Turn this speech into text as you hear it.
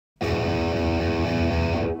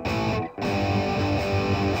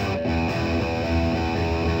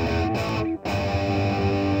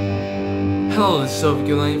Hello, this is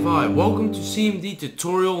Sophie95. Welcome to CMD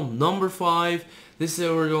tutorial number 5. This is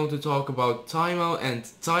where we're going to talk about timeout and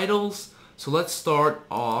titles. So let's start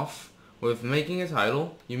off with making a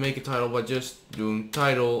title. You make a title by just doing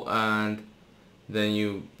title and then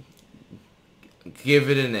you give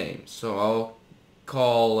it a name. So I'll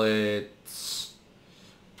call it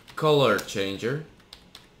color changer.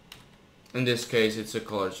 In this case it's a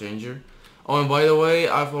color changer. Oh, and by the way,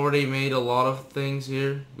 I've already made a lot of things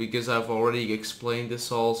here because I've already explained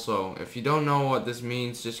this all, so if you don't know what this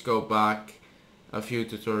means, just go back a few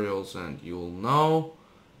tutorials and you'll know.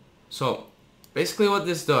 So basically what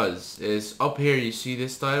this does is, up here you see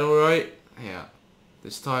this title, right? Yeah,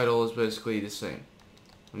 this title is basically the same.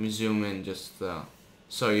 Let me zoom in just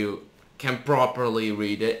so you can properly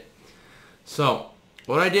read it. So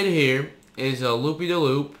what I did here is a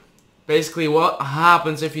loopy-de-loop. Basically what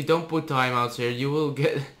happens if you don't put timeouts here, you will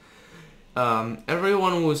get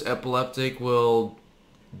everyone who's epileptic will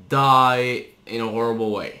die in a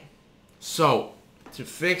horrible way. So to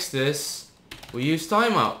fix this, we use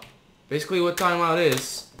timeout. Basically what timeout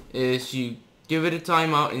is you give it a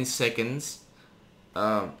timeout in seconds.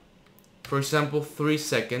 For example, 3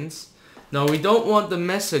 seconds. Now we don't want the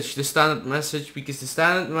message, the standard message, because the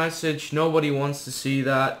standard message, nobody wants to see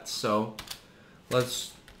that. So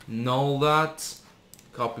let's null that,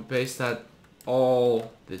 copy paste that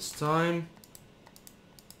all this time.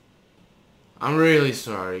 I'm really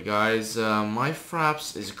sorry guys, my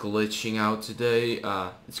Fraps is glitching out today.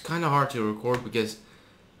 It's kinda hard to record because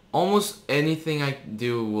almost anything I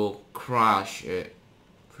do will crash it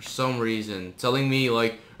for some reason, telling me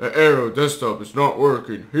like Arrow desktop is not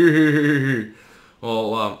working.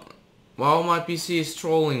 Well, while my PC is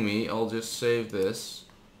trolling me, I'll just save this.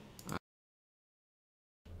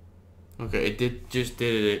 Okay, it just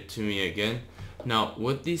did it to me again. Now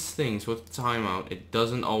with these things, with timeout, it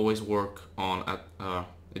doesn't always work on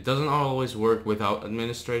it doesn't always work without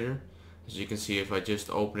administrator. As you can see, if I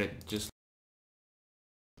just open it,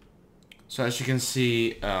 so as you can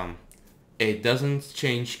see, it doesn't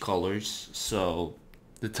change colors, so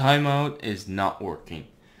the timeout is not working.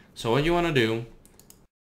 So what you want to do?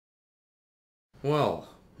 Well,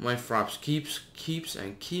 my Fraps keeps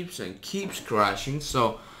crashing,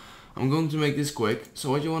 so I'm going to make this quick. So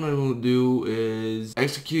what you want to do is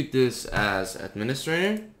execute this as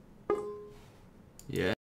administrator.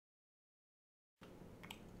 Yeah.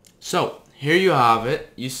 So here you have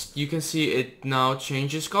it. You can see it now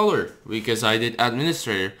changes color because I did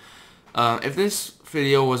administrator. If this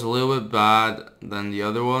video was a little bit bad than the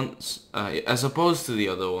other ones, as opposed to the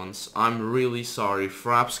other ones, I'm really sorry.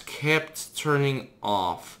 Fraps kept turning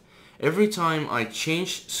off every time I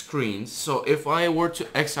changed screens. So if I were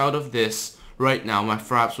to X out of this right now, my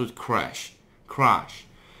Fraps would crash.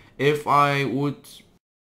 If I would